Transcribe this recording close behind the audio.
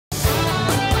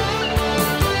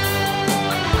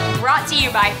Brought to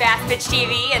you by Fastpitch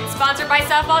TV and sponsored by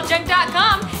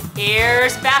SoftballJunk.com,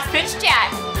 here's Fastpitch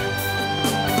Chat.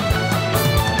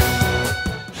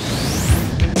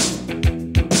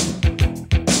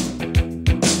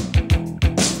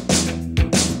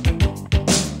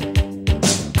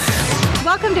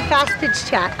 Welcome to Fastpitch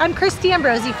Chat. I'm Christy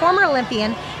Ambrosi, former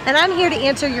Olympian, and I'm here to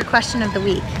answer your question of the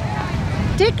week.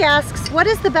 Dick asks, what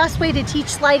is the best way to teach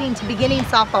sliding to beginning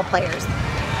softball players?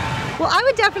 Well, I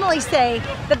would definitely say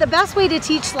that the best way to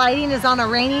teach sliding is on a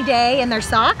rainy day in their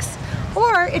socks,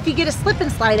 or if you get a slip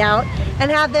and slide out and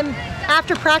have them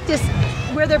after practice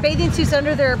wear their bathing suits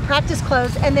under their practice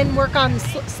clothes and then work on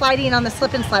sliding on the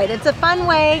slip and slide. It's a fun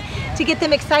way to get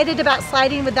them excited about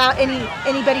sliding without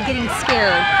anybody getting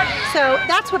scared. So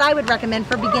that's what I would recommend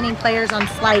for beginning players on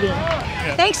sliding.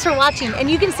 Thanks for watching, and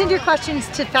you can send your questions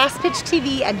to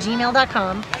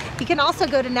fastpitchtv@gmail.com. You can also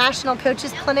go to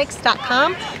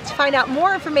nationalcoachesclinics.com to find out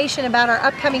more information about our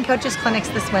upcoming coaches clinics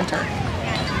this winter.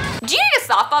 Do you need a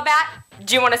softball bat?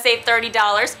 Do you want to save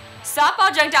 $30?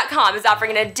 SoftballJunk.com is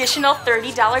offering an additional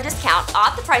 $30 discount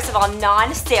off the price of all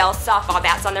non-sale softball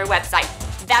bats on their website.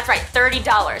 That's right,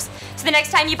 $30. So the next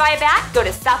time you buy a bat, go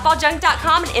to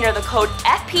SoftballJunk.com and enter the code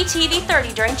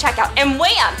FPTV30 during checkout, and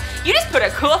wham! You just put a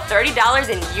cool $30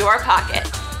 in your pocket.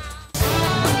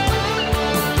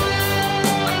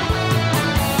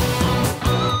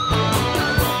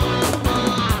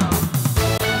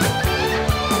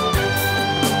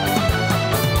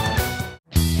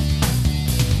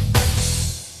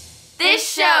 This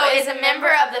show is a member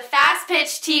of the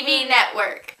Fastpitch TV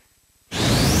network.